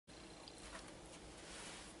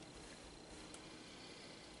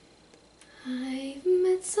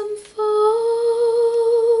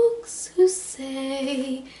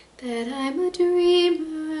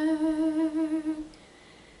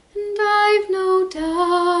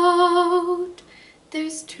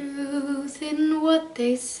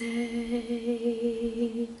they say.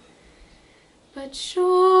 But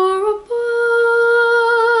sure a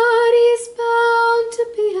body's bound to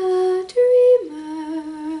be a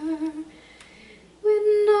dreamer when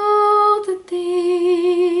all the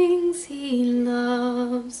things he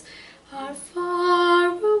loves are far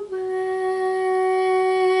away,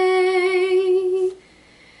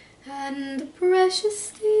 and the precious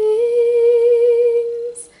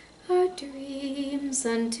things are dreams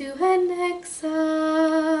unto an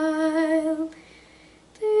exile.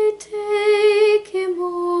 They take him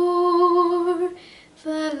o'er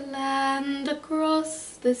the land across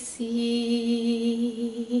the sea,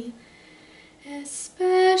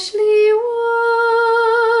 especially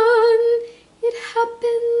one, it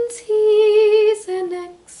happens he's an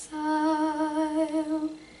exile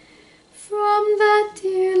from that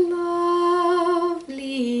dear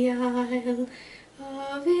lovely isle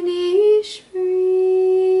of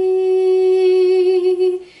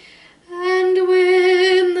Inisfree. And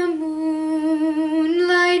when the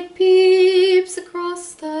moonlight peeps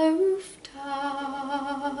across the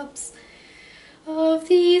rooftops of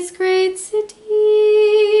these great cities,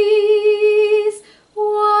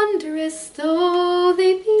 wondrous though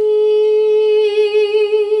they be,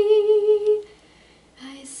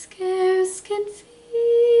 I scarce can feel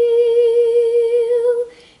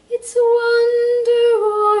its wonder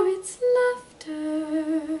or its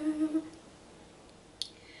laughter.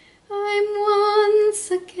 I'm once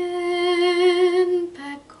again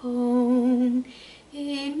back home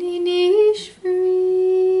in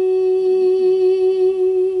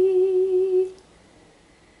Inisfree.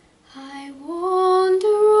 I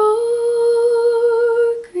wander o'er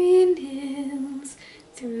green hills,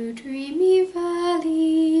 through dreamy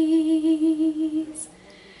valleys,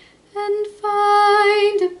 and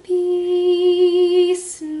find a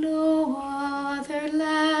peace no other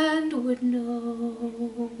land would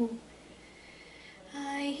know.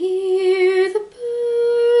 I hear the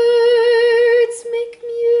birds make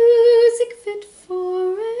music fit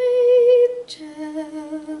for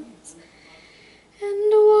angels, and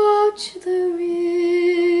watch the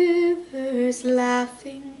rivers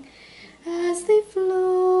laughing as they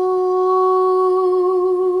flow.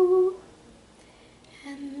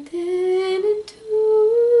 And then into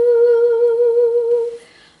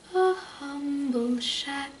a humble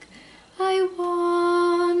shack I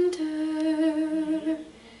wander,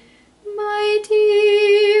 my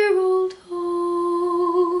dear old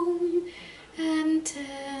home, and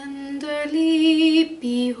tenderly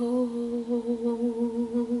behold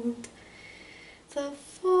the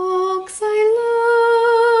folks I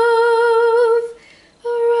love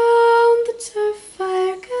around the turf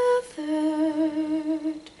fire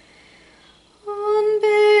gathered. On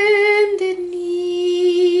bended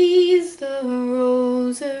knees the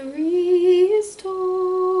rosary is told.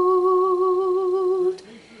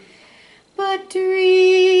 But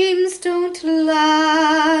dreams don't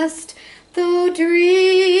last, though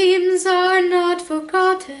dreams are not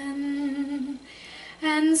forgotten,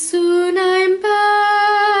 and soon